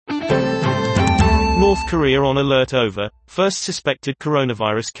North Korea on alert over first suspected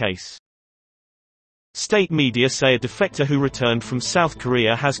coronavirus case. State media say a defector who returned from South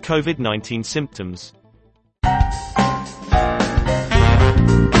Korea has COVID-19 symptoms.